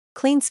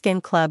Clean Skin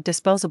Club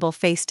Disposable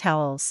Face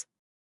Towels.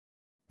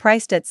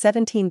 Priced at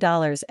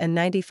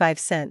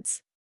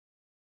 $17.95.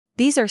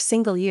 These are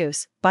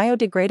single-use,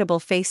 biodegradable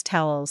face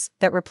towels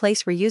that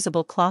replace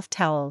reusable cloth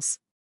towels.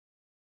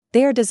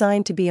 They are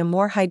designed to be a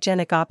more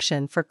hygienic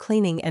option for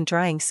cleaning and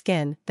drying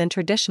skin than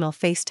traditional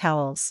face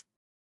towels.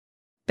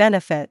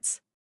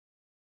 Benefits: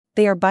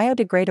 they are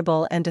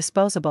biodegradable and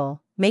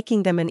disposable,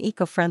 making them an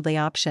eco-friendly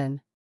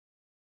option.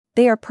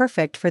 They are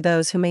perfect for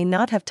those who may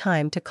not have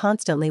time to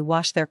constantly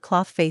wash their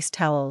cloth face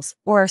towels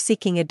or are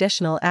seeking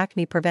additional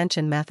acne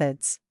prevention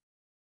methods.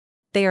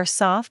 They are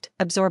soft,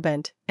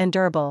 absorbent, and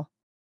durable.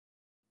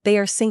 They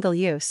are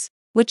single-use,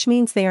 which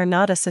means they are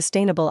not a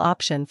sustainable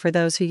option for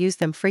those who use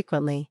them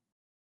frequently.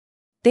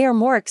 They are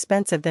more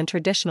expensive than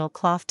traditional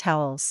cloth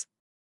towels.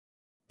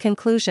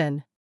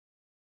 Conclusion: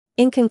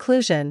 in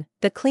conclusion,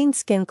 the Clean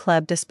Skin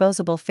Club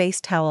disposable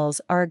face towels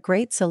are a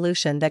great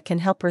solution that can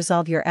help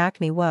resolve your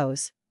acne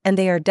woes, and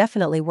they are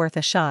definitely worth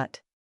a shot.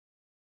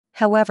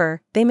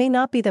 However, they may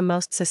not be the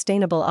most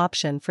sustainable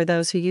option for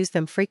those who use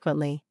them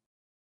frequently.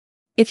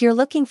 If you're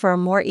looking for a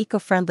more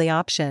eco-friendly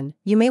option,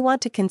 you may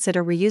want to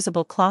consider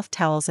reusable cloth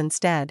towels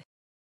instead.